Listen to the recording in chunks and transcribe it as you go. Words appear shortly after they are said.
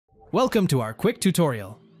Welcome to our quick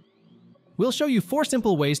tutorial. We'll show you 4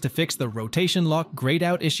 simple ways to fix the rotation lock grayed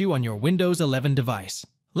out issue on your Windows 11 device.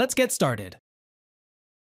 Let's get started.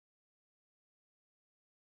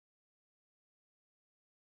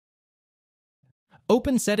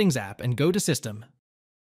 Open Settings app and go to System.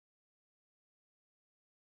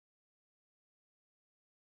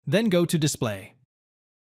 Then go to Display.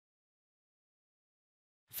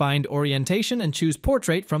 Find Orientation and choose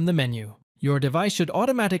Portrait from the menu. Your device should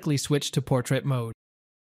automatically switch to portrait mode.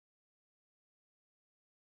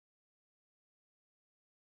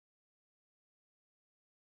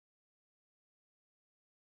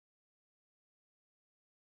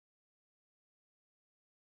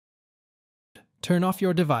 Turn off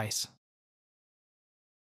your device.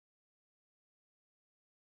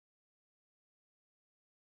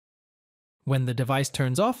 When the device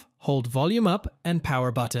turns off, hold Volume up and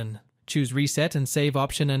Power button. Choose Reset and Save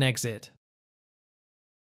option and exit.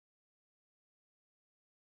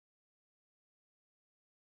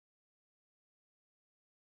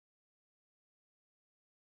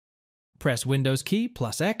 Press Windows key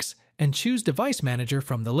plus X and choose Device Manager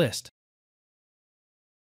from the list.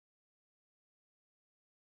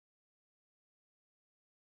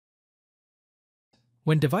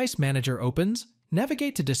 When Device Manager opens,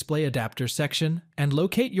 navigate to Display Adapters section and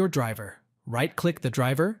locate your driver. Right-click the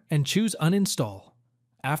driver and choose Uninstall.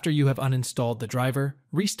 After you have uninstalled the driver,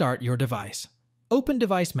 restart your device. Open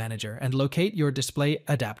Device Manager and locate your display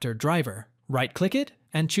adapter driver. Right-click it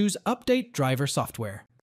and choose Update Driver Software.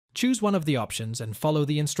 Choose one of the options and follow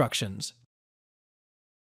the instructions.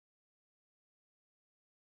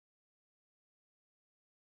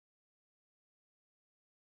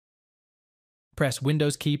 Press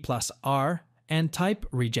Windows key plus R and type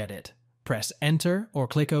Regedit. Press Enter or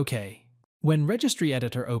click OK. When Registry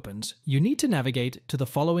Editor opens, you need to navigate to the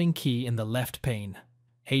following key in the left pane: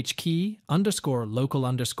 H key _ local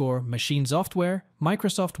 _ machine software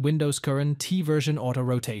Microsoft Windows Current T version auto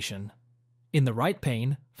rotation. In the right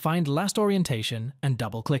pane, find LastOrientation and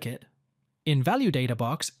double-click it. In Value Data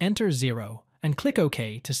box, enter 0 and click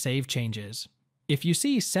OK to save changes. If you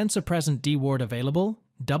see Sensor Present DWORD available,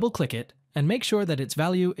 double-click it and make sure that its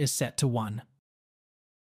value is set to 1.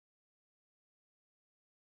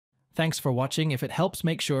 Thanks for watching. If it helps,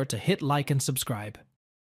 make sure to hit like and subscribe.